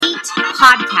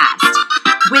podcast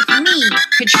with me,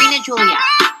 Katrina Julia.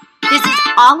 This is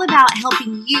all about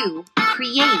helping you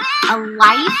create a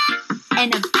life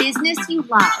and a business you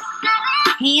love,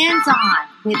 hands-on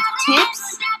with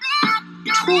tips,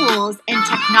 tools, and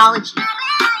technology.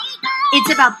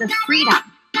 It's about the freedom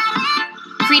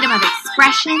of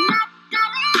expression,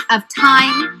 of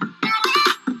time,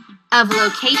 of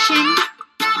location,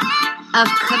 of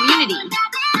community,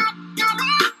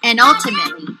 and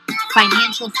ultimately,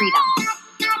 financial freedom.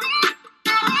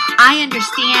 I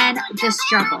understand the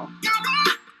struggle.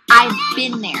 I've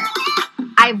been there.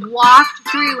 I've walked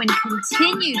through and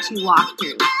continue to walk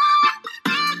through.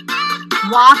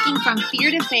 Walking from fear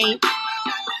to faith,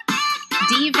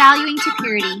 devaluing to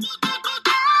purity,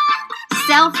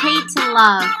 self-hate to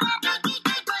love,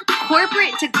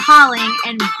 corporate to calling,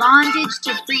 and bondage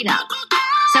to freedom.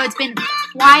 So it's been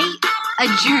quite a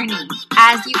journey,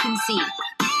 as you can see.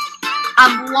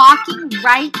 I'm walking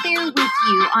right there with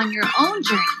you on your own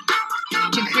journey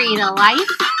to create a life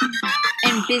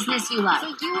and business you love.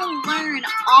 So you will learn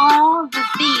all the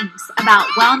things about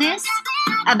wellness,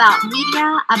 about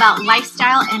media, about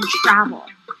lifestyle, and travel.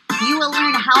 You will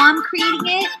learn how I'm creating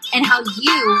it and how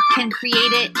you can create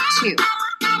it too.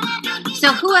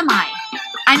 So who am I?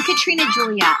 I'm Katrina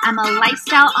Julia. I'm a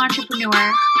lifestyle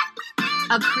entrepreneur,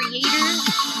 a creator.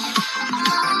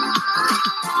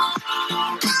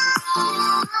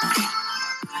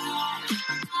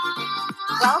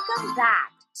 Welcome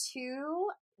back to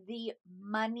the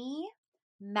Money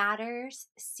Matters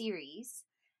series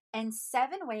and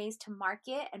 7 ways to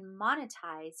market and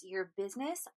monetize your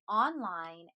business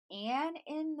online and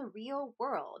in the real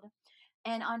world.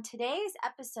 And on today's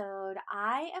episode,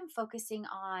 I am focusing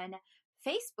on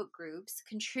Facebook groups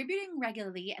contributing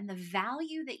regularly and the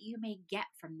value that you may get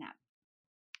from them.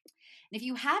 And if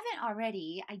you haven't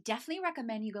already, I definitely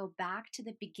recommend you go back to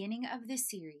the beginning of this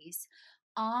series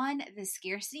on the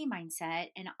scarcity mindset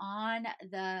and on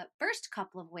the first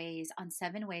couple of ways on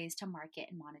 7 ways to market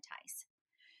and monetize.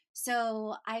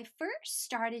 So I first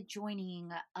started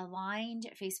joining aligned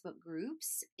Facebook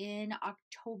groups in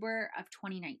October of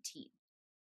 2019.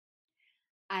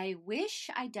 I wish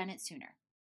I'd done it sooner.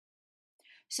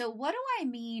 So what do I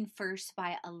mean first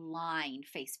by aligned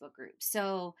Facebook groups?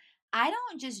 So I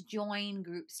don't just join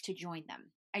groups to join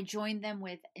them. I join them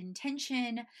with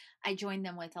intention. I join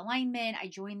them with alignment. I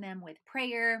join them with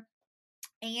prayer.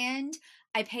 And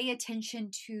I pay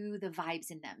attention to the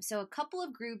vibes in them. So a couple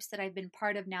of groups that I've been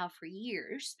part of now for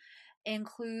years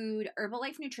include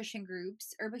Herbalife Nutrition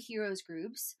groups, Herbal Heroes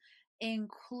groups,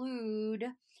 include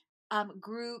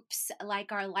groups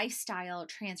like our Lifestyle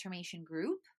Transformation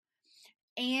group,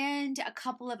 and a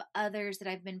couple of others that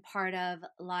I've been part of,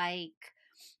 like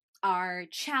our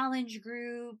challenge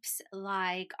groups,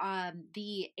 like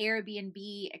the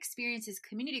Airbnb Experiences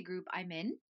community group I'm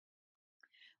in,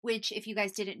 which if you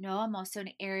guys didn't know, I'm also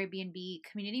an Airbnb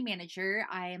community manager.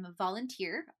 I am a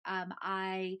volunteer.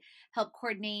 I help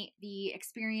coordinate the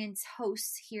experience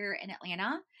hosts here in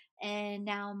Atlanta and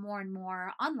now more and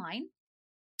more online,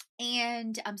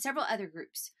 and several other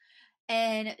groups.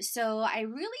 And so I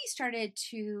really started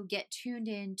to get tuned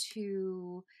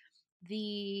into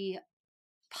the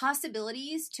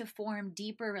possibilities to form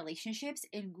deeper relationships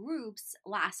in groups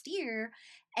last year,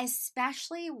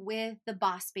 especially with the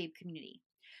Boss Babe community.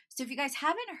 So if you guys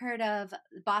haven't heard of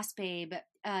Boss Babe,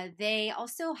 they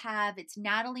also have, it's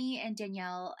Natalie and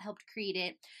Danielle helped create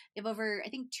it. They have over, I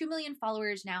think, 2 million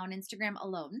followers now on Instagram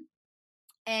alone.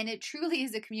 And it truly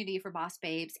is a community for Boss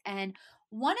Babes. And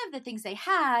one of the things they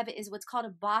have is what's called a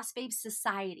Boss Babe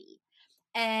Society.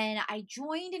 And I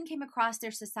joined and came across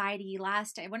their society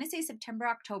last, I want to say September,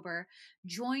 October,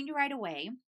 joined right away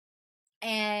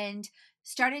and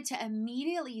started to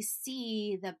immediately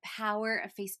see the power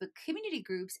of Facebook community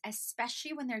groups,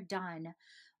 especially when they're done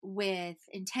with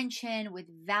intention, with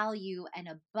value and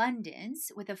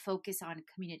abundance, with a focus on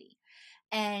community.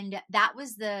 And that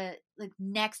was the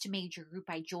next major group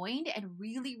I joined and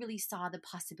really, really saw the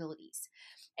possibilities.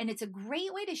 And it's a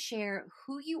great way to share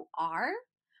who you are,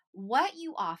 what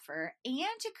you offer,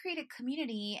 and to create a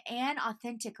community and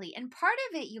authentically. And part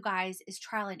of it, you guys, is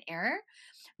trial and error,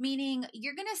 meaning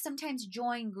you're going to sometimes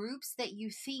join groups that you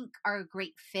think are a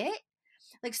great fit.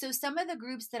 Like, so some of the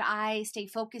groups that I stay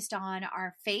focused on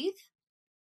are faith,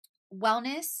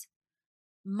 wellness,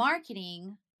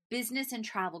 marketing, business, and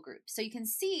travel groups. So you can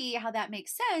see how that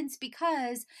makes sense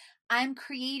because I'm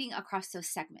creating across those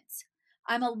segments.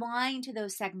 I'm aligned to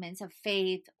those segments of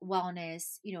faith,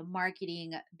 wellness,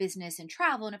 marketing, business, and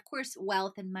travel. And of course,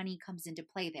 wealth and money comes into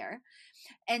play there.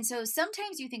 And so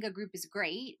sometimes you think a group is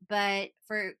great, but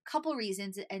for a couple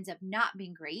reasons, it ends up not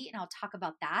being great. And I'll talk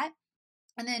about that.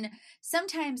 And then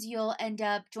sometimes you'll end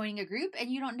up joining a group and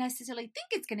you don't necessarily think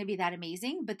it's going to be that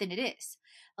amazing, but then it is.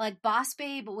 Like Boss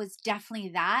Babe was definitely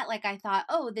that. Like I thought,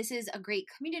 oh, this is a great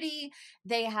community.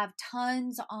 They have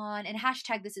tons on, and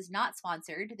hashtag this is not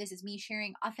sponsored. This is me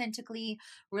sharing authentically,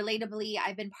 relatably.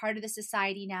 I've been part of the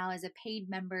society now as a paid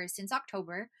member since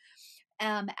October,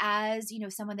 as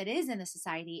someone that is in the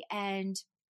society. And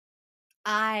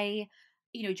I,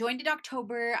 joined in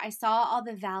October. I saw all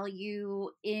the value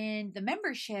in the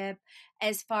membership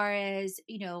as far as,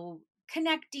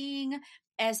 connecting,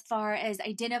 as far as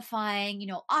identifying,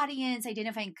 audience,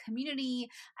 identifying community,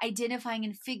 identifying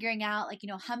and figuring out like,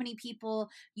 how many people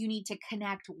you need to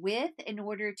connect with in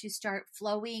order to start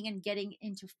flowing and getting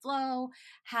into flow,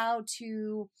 how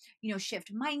to,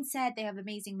 shift mindset. They have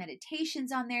amazing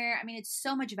meditations on there. I mean, it's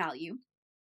so much value.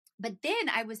 But then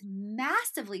I was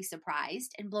massively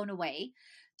surprised and blown away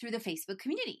through the Facebook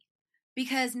community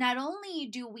because not only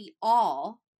do we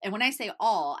all, and when I say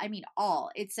all, I mean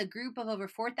all, it's a group of over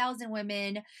 4,000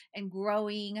 women and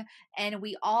growing, and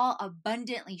we all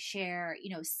abundantly share,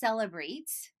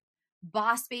 celebrates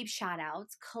boss babe shout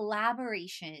outs,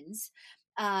 collaborations.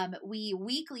 We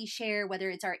weekly share whether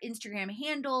it's our Instagram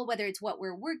handle, whether it's what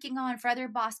we're working on for other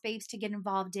boss babes to get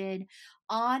involved in.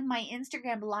 On my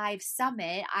Instagram live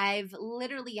summit, I've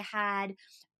literally had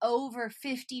over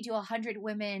 50 to 100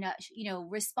 women,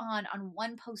 respond on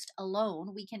one post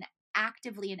alone. We can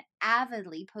actively and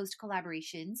avidly post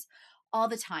collaborations all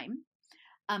the time,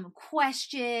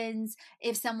 questions.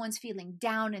 If someone's feeling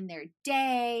down in their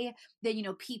day, then,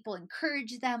 people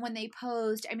encourage them when they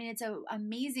post. I mean, it's an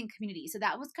amazing community. So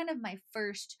that was kind of my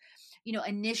first,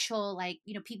 initial, like,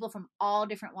 people from all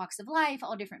different walks of life,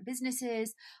 all different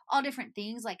businesses, all different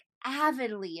things, like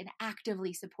avidly and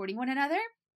actively supporting one another.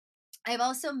 I've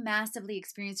also massively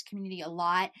experienced community a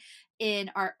lot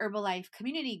in our Herbalife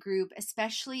community group,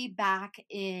 especially back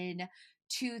in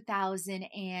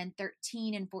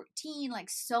 2013 and 14, like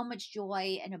so much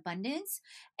joy and abundance.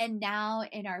 And now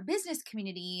in our business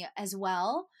community as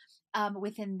well,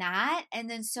 within that. And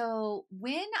then so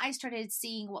when I started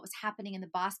seeing what was happening in the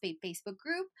Boss Babe Facebook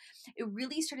group, it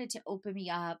really started to open me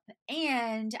up.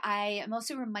 And I am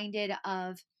also reminded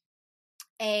of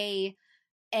a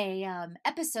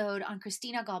episode on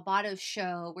Christina Galbado's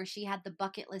show where she had the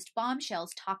bucket list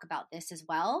bombshells talk about this as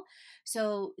well.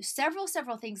 So several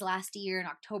things last year in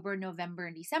October, November,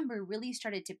 and December really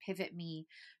started to pivot me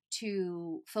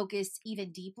to focus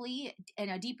even deeply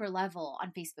and a deeper level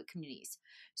on Facebook communities.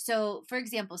 So for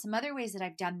example, some other ways that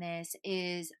I've done this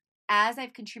is as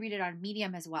I've contributed on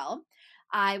Medium as well.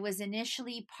 I was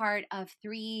initially part of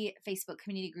 3 Facebook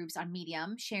community groups on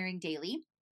Medium, sharing daily.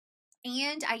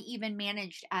 And I even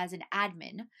managed as an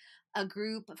admin a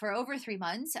group for over 3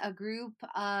 months, a group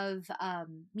of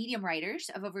Medium writers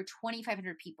of over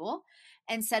 2,500 people,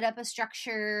 and set up a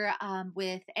structure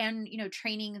with, and,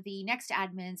 training the next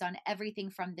admins on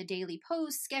everything from the daily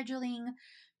post scheduling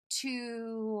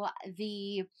to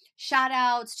the shout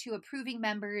outs to approving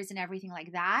members and everything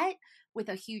like that with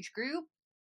a huge group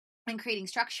and creating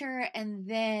structure, and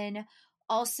then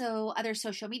also other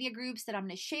social media groups that I'm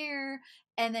going to share.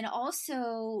 And then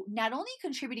also not only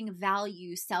contributing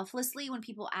value selflessly when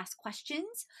people ask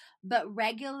questions, but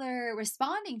regular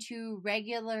responding to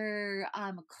regular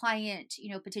client,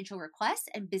 potential requests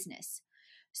and business.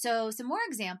 So some more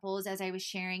examples as I was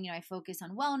sharing, I focus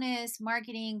on wellness,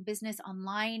 marketing, business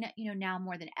online, now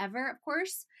more than ever, of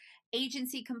course,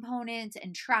 agency components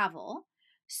and travel.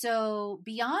 So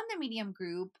beyond the Medium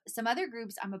group, some other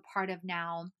groups I'm a part of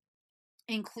now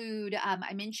include,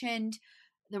 I mentioned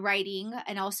the writing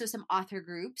and also some author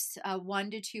groups,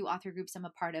 1 to 2 author groups I'm a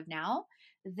part of now.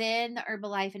 Then the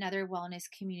Herbalife and other wellness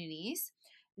communities.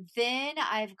 Then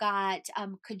I've got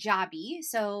Kajabi.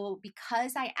 So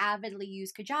because I avidly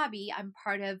use Kajabi, I'm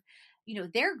part of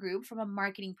their group from a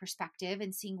marketing perspective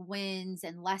and seeing wins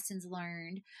and lessons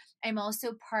learned. I'm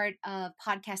also part of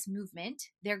Podcast Movement,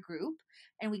 their group,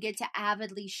 and we get to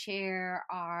avidly share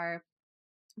our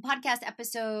podcast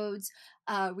episodes,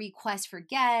 requests for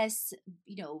guests,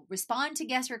 respond to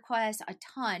guest requests, a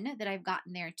ton that I've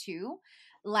gotten there too.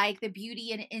 Like the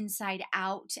Beauty and Inside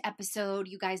Out episode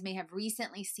you guys may have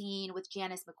recently seen with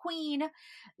Janice McQueen.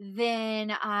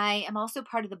 Then I am also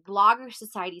part of the Blogger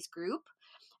Societies group.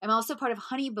 I'm also part of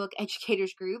Honeybook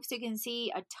Educators group, so you can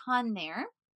see a ton there.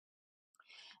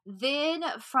 Then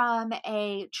from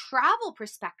a travel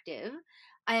perspective,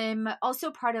 I'm also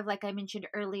part of, like I mentioned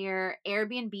earlier,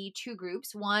 Airbnb 2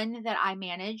 groups, one that I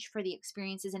manage for the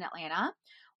experiences in Atlanta,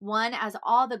 one as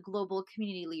all the global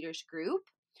community leaders group.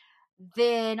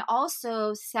 Then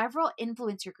also several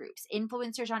influencer groups,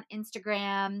 influencers on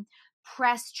Instagram,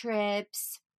 press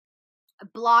trips,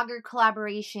 blogger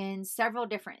collaborations, several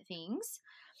different things,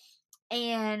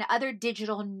 and other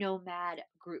digital nomad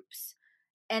groups.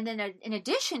 And then in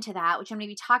addition to that, which I'm going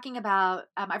to be talking about,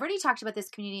 I've already talked about this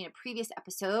community in a previous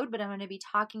episode, but I'm going to be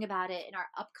talking about it in our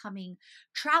upcoming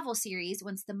travel series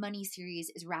once the money series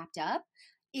is wrapped up,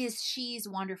 is She's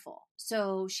Wonderful.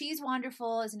 So She's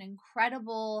Wonderful is an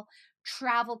incredible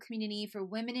travel community for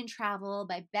women in travel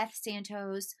by Beth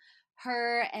Santos.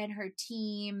 Her and her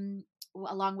team,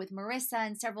 along with Marissa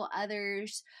and several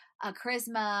others,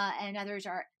 Charisma and others,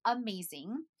 are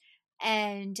amazing,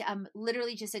 and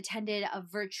literally just attended a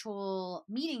virtual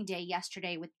meeting day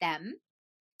yesterday with them.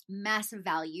 Massive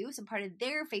value. So I'm part of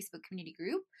their Facebook community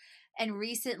group. And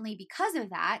recently, because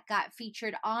of that, got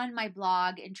featured on my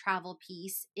blog and travel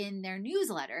piece in their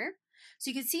newsletter. So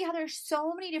you can see how there's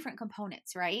so many different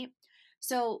components, right?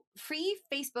 So free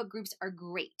Facebook groups are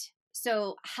great.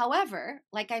 So, however,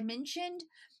 like I mentioned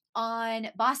on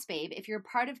Boss Babe, if you're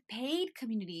part of paid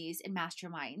communities and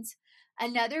masterminds,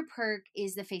 another perk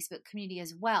is the Facebook community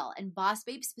as well. And Boss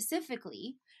Babe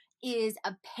specifically is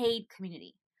a paid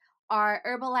community. Our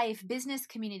Herbalife business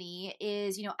community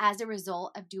is, as a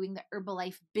result of doing the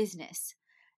Herbalife business.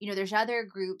 There's other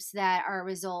groups that are a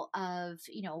result of,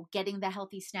 getting the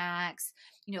healthy snacks,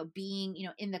 being,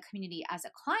 in the community as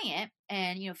a client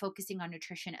and, focusing on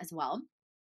nutrition as well.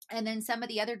 And then some of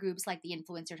the other groups like the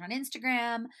influencers on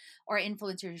Instagram or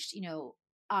influencers,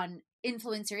 on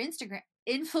influencers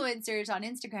on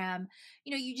Instagram,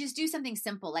 you just do something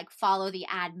simple like follow the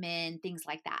admin, things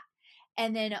like that.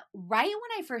 And then right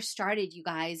when I first started, you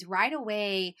guys, right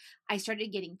away, I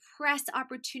started getting press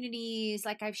opportunities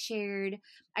like I've shared.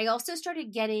 I also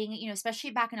started getting,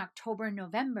 especially back in October and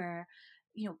November,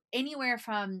 anywhere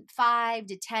from 5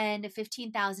 to 10 to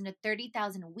 15,000 to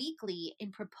 30,000 weekly in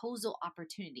proposal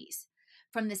opportunities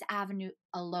from this avenue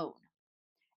alone.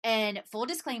 And full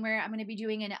disclaimer, I'm going to be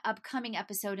doing an upcoming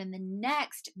episode in the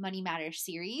next Money Matters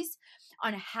series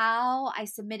on how I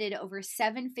submitted over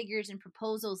 7 figures in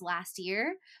proposals last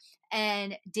year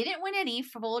and didn't win any,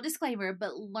 full disclaimer,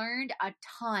 but learned a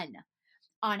ton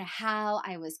on how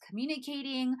I was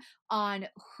communicating, on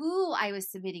who I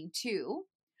was submitting to,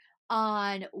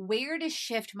 on where to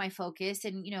shift my focus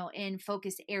and, in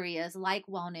focus areas like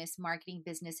wellness, marketing,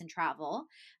 business, and travel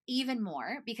even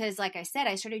more. Because like I said,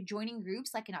 I started joining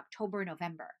groups like in October,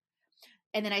 November.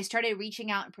 And then I started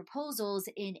reaching out in proposals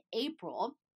in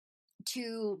April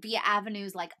to via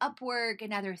avenues like Upwork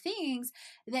and other things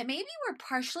that maybe were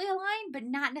partially aligned, but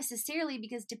not necessarily,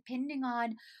 because depending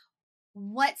on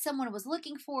what someone was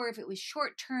looking for, if it was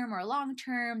short term or long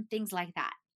term, things like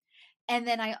that. And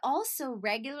then I also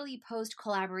regularly post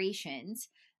collaborations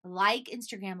like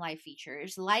Instagram live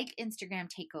features, like Instagram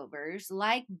takeovers,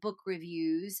 like book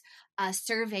reviews,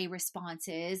 survey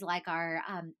responses, like our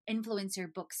influencer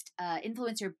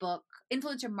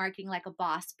marketing like a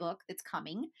boss book that's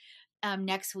coming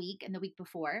next week and the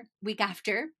week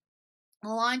after.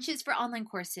 Launches for online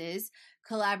courses,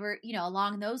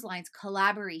 along those lines,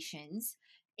 collaborations,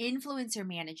 influencer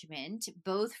management,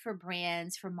 both for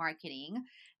brands, for marketing,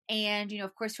 and,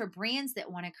 of course, for brands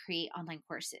that want to create online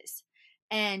courses.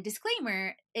 And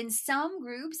disclaimer, in some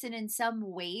groups and in some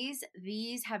ways,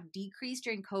 these have decreased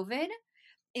during COVID,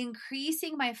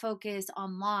 increasing my focus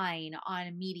online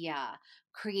on media,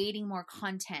 creating more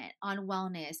content on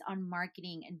wellness, on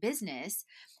marketing and business,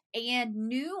 and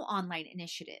new online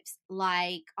initiatives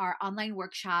like our online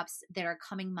workshops that are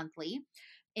coming monthly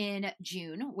in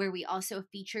June, where we also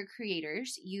feature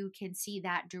creators. You can see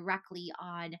that directly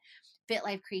on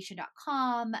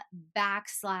fitlifecreation.com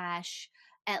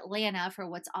 /Atlanta for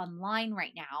what's online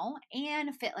right now,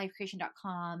 and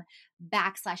fitlifecreation.com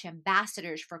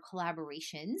 /ambassadors for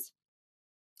collaborations.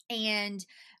 And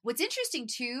what's interesting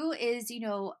too is,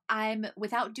 I'm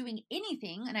without doing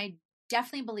anything, and I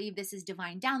definitely believe this is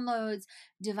divine downloads,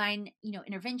 divine,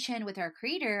 intervention with our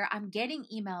creator. I'm getting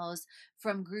emails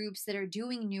from groups that are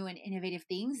doing new and innovative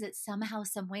things that somehow,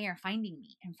 some way are finding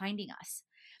me and finding us.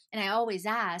 And I always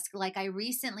ask, like I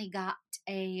recently got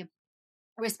a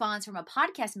response from a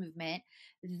podcast movement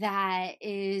that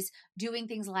is doing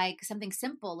things like something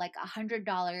simple, like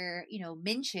 $100,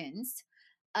 mentions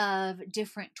of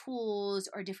different tools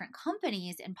or different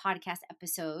companies in podcast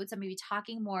episodes. I'm going to be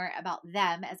talking more about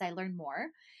them as I learn more,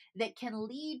 that can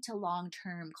lead to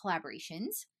long-term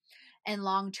collaborations and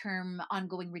long-term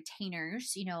ongoing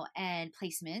retainers, and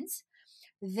placements.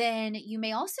 Then you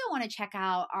may also want to check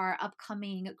out our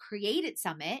upcoming Create It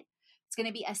Summit. It's going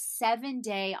to be a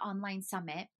 7-day online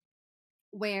summit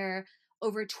where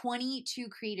over 22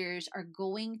 creators are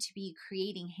going to be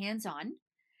creating hands-on,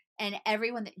 and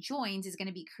everyone that joins is going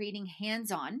to be creating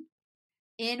hands-on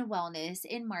in wellness,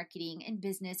 in marketing, in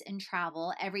business, in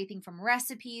travel, everything from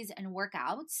recipes and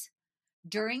workouts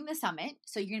during the summit.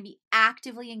 So you're going to be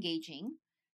actively engaging,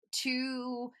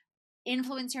 to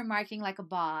influencer marketing like a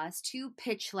boss, to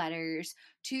pitch letters,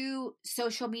 to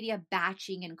social media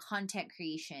batching and content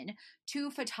creation,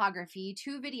 to photography,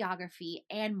 to videography,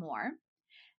 and more.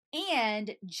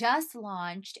 And just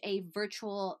launched a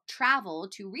virtual travel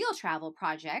to real travel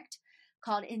project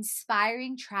called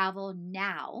Inspiring Travel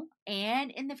Now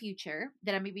and in the future,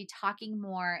 that I'm going to be talking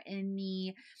more in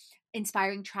the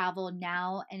Inspiring Travel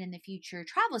Now and in the Future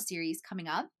travel series coming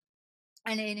up.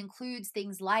 And it includes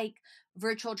things like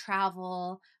virtual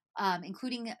travel,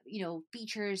 including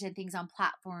features and things on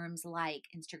platforms like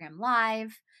Instagram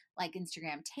Live, like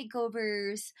Instagram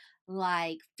takeovers,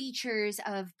 like features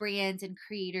of brands and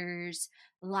creators,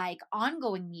 like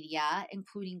ongoing media,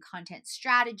 including content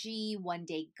strategy,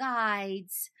 1-day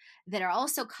guides that are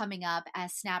also coming up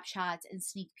as snapshots and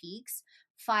sneak peeks.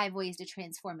 5 ways to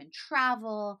transform in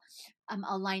travel,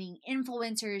 aligning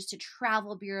influencers to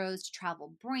travel bureaus, to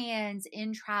travel brands,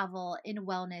 in travel, in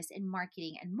wellness, in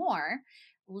marketing, and more.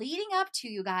 Leading up to,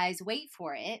 you guys, wait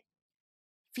for it,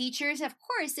 features, of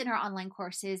course, in our online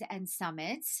courses and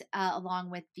summits, along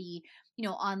with the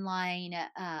online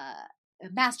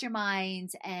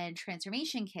masterminds and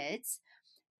transformation kits,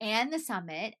 and the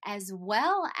summit, as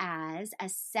well as a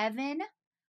 7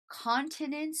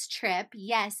 continents trip.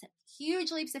 Yes, huge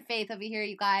leaps of faith over here,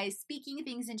 you guys, speaking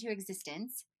things into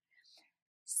existence.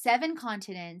 7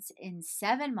 continents in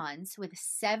 7 months with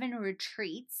 7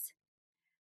 retreats.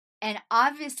 And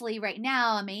obviously, right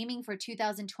now, I'm aiming for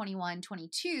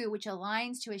 2021-22, which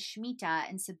aligns to a Shemitah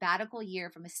and sabbatical year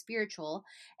from a spiritual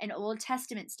and Old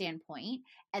Testament standpoint.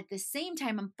 At the same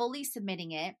time, I'm fully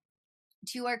submitting it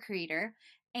to our creator,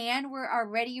 and we're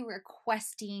already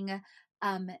requesting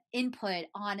input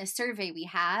on a survey we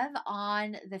have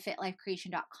on the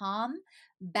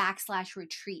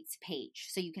fitlifecreation.com/retreats page.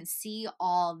 So you can see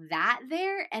all that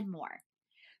there and more.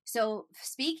 So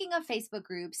speaking of Facebook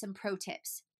groups, some pro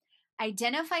tips.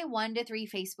 Identify 1 to 3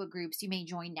 Facebook groups you may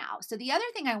join now. So the other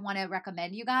thing I want to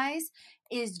recommend you guys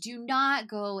is do not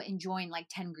go and join like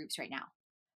 10 groups right now.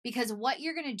 Because what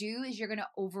you're going to do is you're going to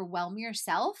overwhelm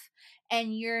yourself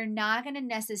and you're not going to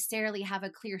necessarily have a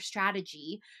clear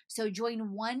strategy. So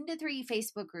join 1 to 3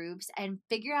 Facebook groups and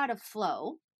figure out a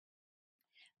flow,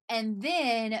 and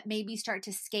then maybe start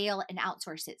to scale and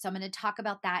outsource it. So I'm going to talk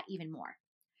about that even more.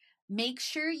 Make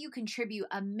sure you contribute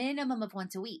a minimum of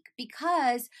once a week,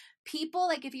 because people,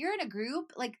 like if you're in a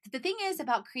group, like the thing is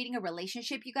about creating a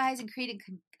relationship, you guys, and creating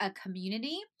a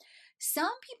community,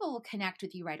 some people will connect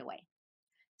with you right away.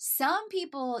 Some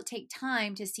people take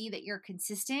time to see that you're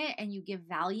consistent and you give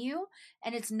value,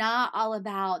 and it's not all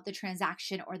about the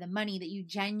transaction or the money, that you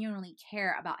genuinely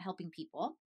care about helping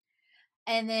people.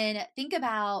 And then think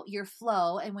about your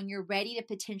flow, and when you're ready to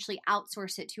potentially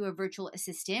outsource it to a virtual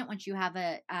assistant, once you have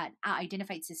an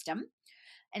identified system,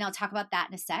 and I'll talk about that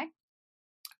in a sec,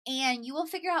 and you will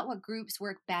figure out what groups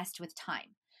work best with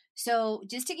time. So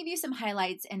just to give you some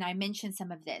highlights, and I mentioned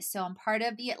some of this. So I'm part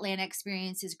of the Atlanta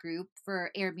Experiences group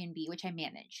for Airbnb, which I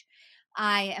manage.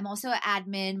 I am also an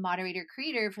admin, moderator,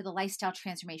 creator for the Lifestyle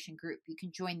Transformation group. You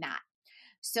can join that.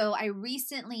 So I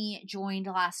recently joined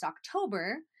last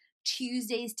October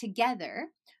Tuesdays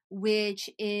Together, which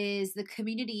is the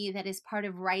community that is part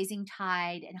of Rising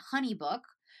Tide and Honeybook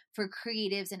for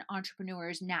creatives and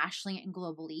entrepreneurs nationally and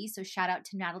globally. So shout out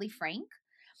to Natalie Frank.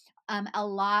 I'm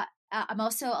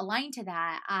also aligned to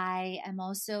that. I am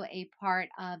also a part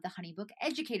of the Honeybook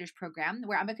Educators Program,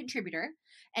 where I'm a contributor,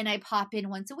 and I pop in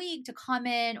once a week to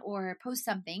comment or post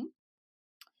something.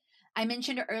 I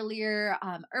mentioned earlier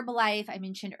Herbalife. I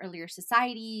mentioned earlier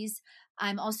societies.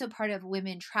 I'm also part of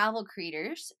Women Travel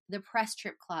Creators, the Press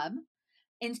Trip Club,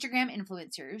 Instagram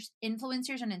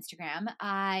influencers on Instagram.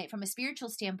 From a spiritual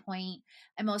standpoint,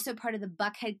 I'm also part of the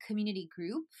Buckhead Community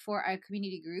Group for our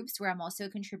community groups, where I'm also a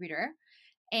contributor.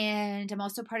 And I'm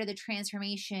also part of the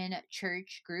Transformation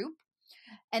Church group.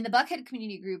 And the Buckhead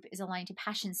Community Group is aligned to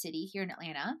Passion City here in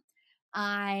Atlanta.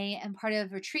 I am part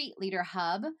of Retreat Leader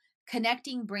Hub,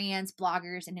 connecting brands,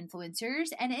 bloggers, and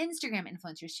influencers, and Instagram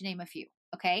influencers, to name a few.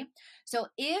 Okay. So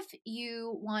if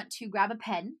you want to grab a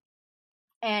pen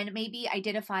and maybe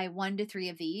identify 1 to 3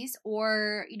 of these,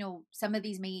 or, some of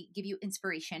these may give you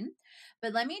inspiration,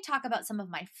 but let me talk about some of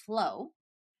my flow,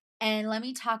 and let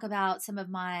me talk about some of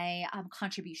my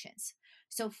contributions.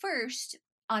 So first,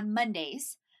 on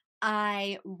Mondays,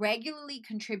 I regularly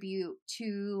contribute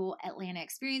to Atlanta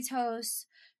Experience hosts,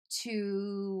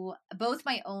 to both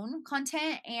my own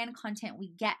content and content we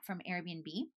get from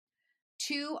Airbnb,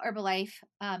 to Herbalife,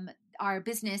 our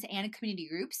business and community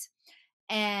groups,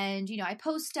 and, I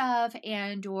post stuff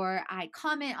or I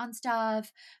comment on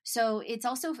stuff. So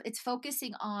it's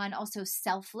focusing on also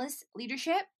selfless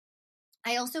leadership.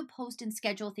 I also post and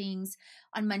schedule things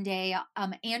on Monday,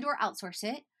 and or outsource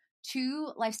it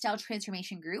to Lifestyle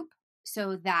Transformation Group.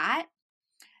 So that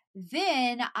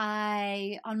then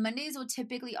I, on Mondays, will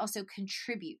typically also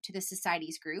contribute to the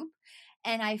Societies group.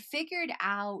 And I figured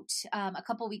out a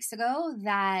couple weeks ago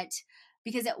that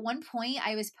because at one point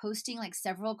I was posting like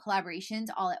several collaborations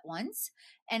all at once,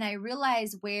 and I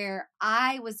realized where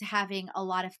I was having a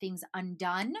lot of things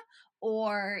undone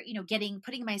or,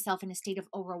 putting myself in a state of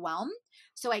overwhelm.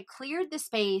 So I cleared the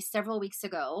space several weeks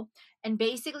ago and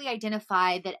basically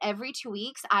identified that every 2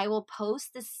 weeks I will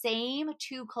post the same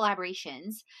 2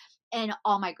 collaborations in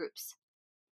all my groups.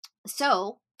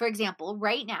 So, for example,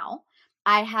 right now,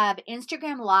 I have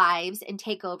Instagram lives and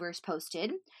takeovers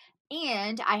posted,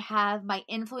 and I have my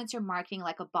Influencer Marketing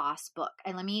Like a Boss book.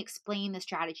 And let me explain the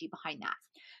strategy behind that.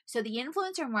 So, the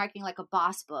Influencer Marketing Like a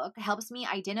Boss book helps me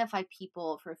identify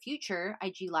people for future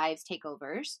IG Lives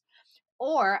takeovers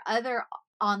or other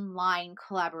online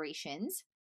collaborations.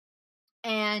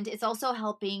 And it's also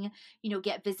helping,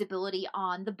 get visibility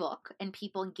on the book and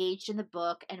people engaged in the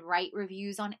book and write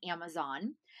reviews on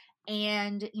Amazon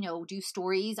and, do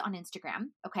stories on Instagram.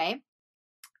 Okay.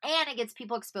 And it gets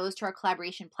people exposed to our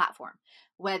collaboration platform,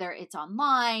 whether it's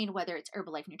online, whether it's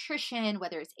Herbalife Nutrition,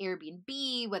 whether it's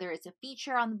Airbnb, whether it's a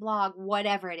feature on the blog,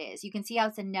 whatever it is. You can see how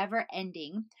it's a never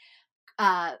ending,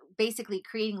 basically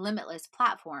creating limitless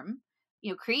platform,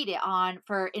 create it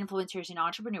for influencers and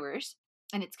entrepreneurs.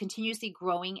 And it's continuously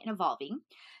growing and evolving.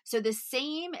 So the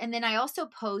same, and then I also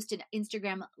post an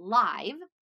Instagram live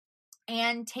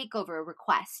and takeover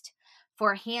request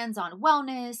for hands-on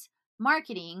wellness,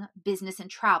 marketing, business, and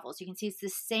travel. So you can see it's the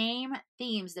same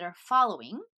themes that are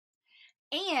following.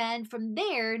 And from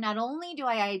there, not only do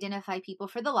I identify people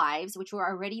for the lives, which were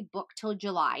already booked till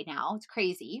July now, it's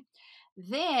crazy.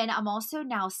 Then I'm also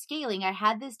now scaling. I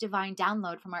had this divine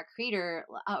download from our creator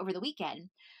over the weekend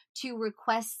to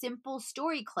request simple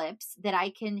story clips that I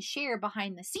can share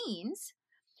behind the scenes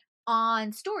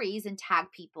on stories and tag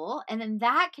people. And then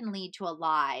that can lead to a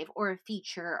live or a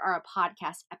feature or a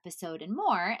podcast episode and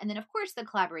more. And then, of course, the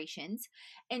collaborations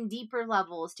and deeper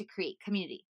levels to create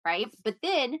community, right? But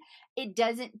then it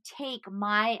doesn't take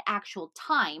my actual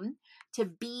time to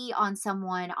be on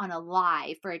someone on a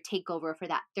live for a takeover for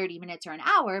that 30 minutes or an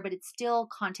hour, but it's still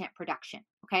content production,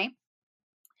 okay?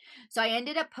 So I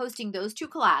ended up posting those 2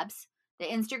 collabs, the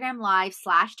Instagram live /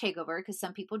 takeover, because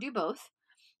some people do both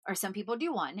or some people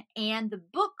do one, and the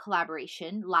book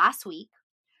collaboration last week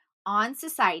on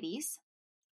Societies,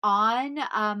 on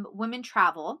Women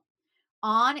Travel,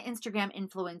 on Instagram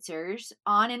influencers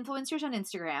on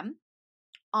Instagram,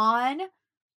 on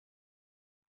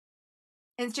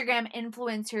Instagram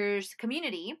influencers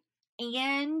community,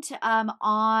 and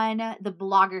on the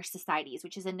Blogger Societies,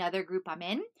 which is another group I'm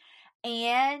in,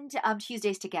 and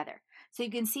Tuesdays Together. So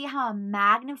you can see how I'm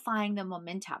magnifying the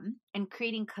momentum and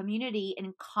creating community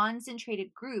in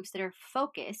concentrated groups that are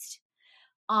focused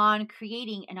on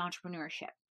creating an entrepreneurship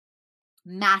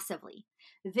massively.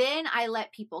 Then I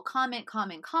let people comment.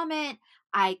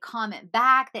 I comment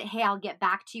back that, hey, I'll get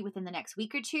back to you within the next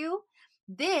week or 2.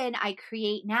 Then I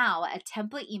create now a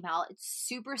template email. It's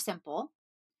super simple.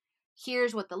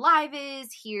 Here's what the live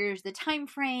is. Here's the time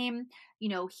frame.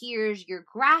 Here's your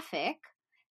graphic.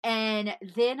 And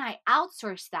then I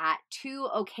outsource that to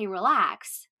OK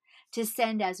Relax to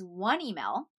send as one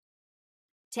email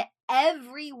to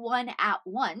everyone at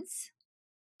once,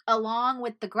 along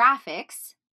with the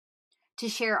graphics to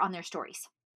share on their stories.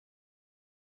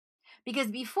 Because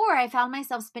before I found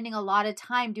myself spending a lot of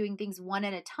time doing things one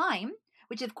at a time,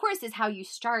 which of course is how you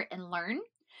start and learn.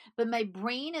 But my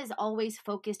brain is always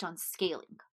focused on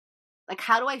scaling. Like,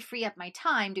 how do I free up my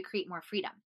time to create more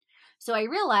freedom? So I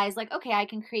realized, okay, I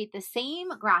can create the same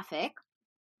graphic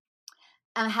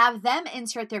and have them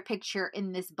insert their picture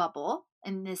in this bubble,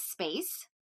 in this space,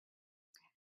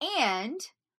 and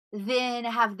then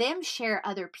have them share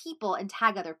other people and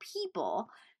tag other people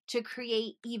to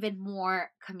create even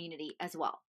more community as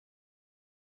well.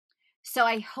 So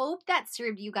I hope that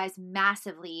served you guys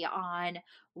massively on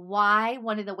why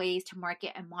one of the ways to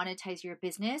market and monetize your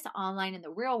business online in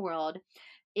the real world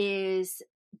is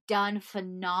done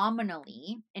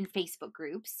phenomenally in Facebook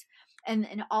groups.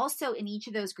 And also in each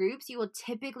of those groups, you will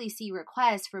typically see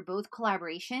requests for both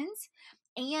collaborations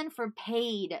and for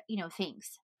paid,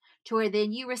 things to where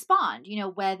then you respond,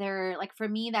 whether like for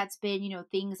me, that's been,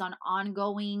 things on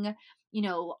ongoing,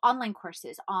 online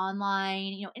courses,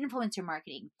 online, influencer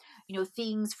marketing,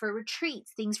 things for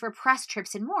retreats, things for press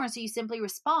trips and more. So you simply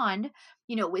respond,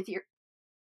 with your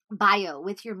bio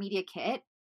with your media kit,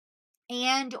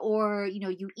 and or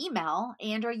you email,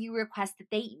 and or you request that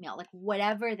they email, like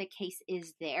whatever the case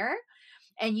is there.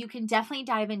 And you can definitely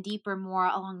dive in deeper more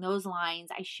along those lines.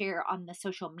 I share on the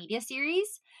social media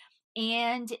series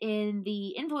and in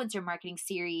the influencer marketing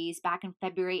series back in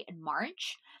February and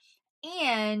March.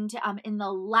 And in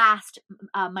the last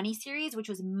money series, which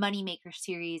was Moneymaker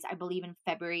series, I believe in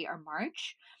February or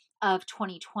March of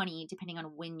 2020, depending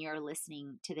on when you're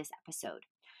listening to this episode.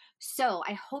 So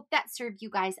I hope that served you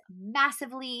guys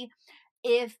massively.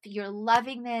 If you're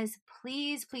loving this,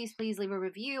 please, please, please leave a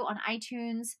review on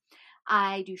iTunes.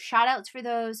 I do shout outs for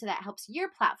those, so that helps your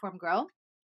platform grow.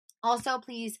 Also,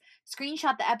 please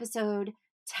screenshot the episode,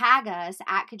 tag us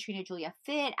at Katrina Julia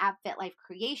Fit, at Fit Life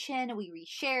Creation. We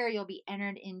reshare. You'll be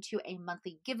entered into a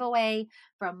monthly giveaway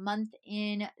for a month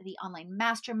in the online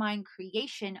mastermind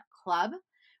creation club,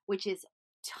 which is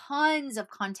tons of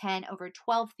content, over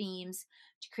 12 themes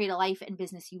to create a life and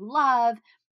business you love,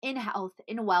 in health,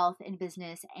 in wealth, in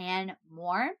business, and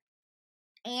more.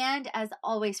 And as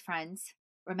always, friends,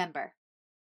 remember,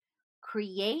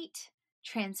 create,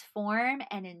 transform,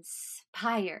 and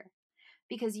inspire,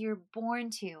 because you're born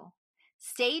to.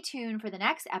 Stay tuned for the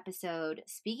next episode,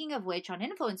 speaking of which, on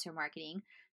influencer marketing,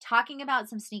 talking about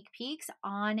some sneak peeks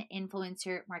on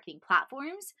influencer marketing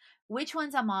platforms, which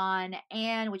ones I'm on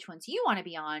and which ones you want to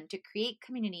be on to create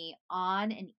community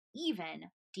on an even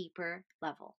deeper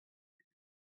level.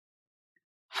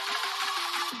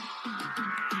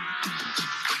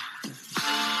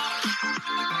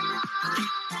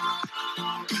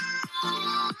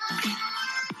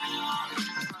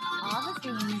 All the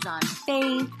things on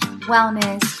faith,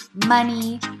 wellness,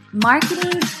 money,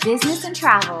 marketing, business, and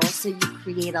travel, so you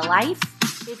create a life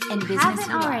and business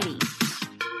haven't already.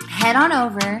 Head on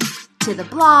over to the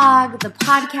blog, the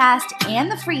podcast,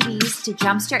 and the freebies to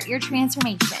jumpstart your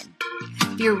transformation.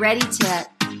 If you're ready to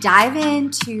dive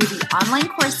into the online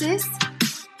courses,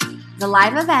 the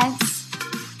live events,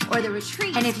 or the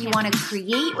retreat, and if you want to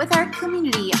create with our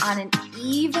community on an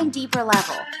even deeper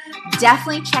level,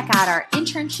 definitely check out our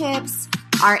internships,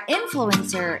 our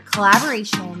influencer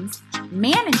collaborations,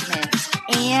 management,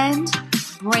 and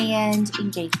brand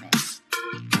engagement.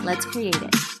 Let's create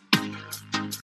it.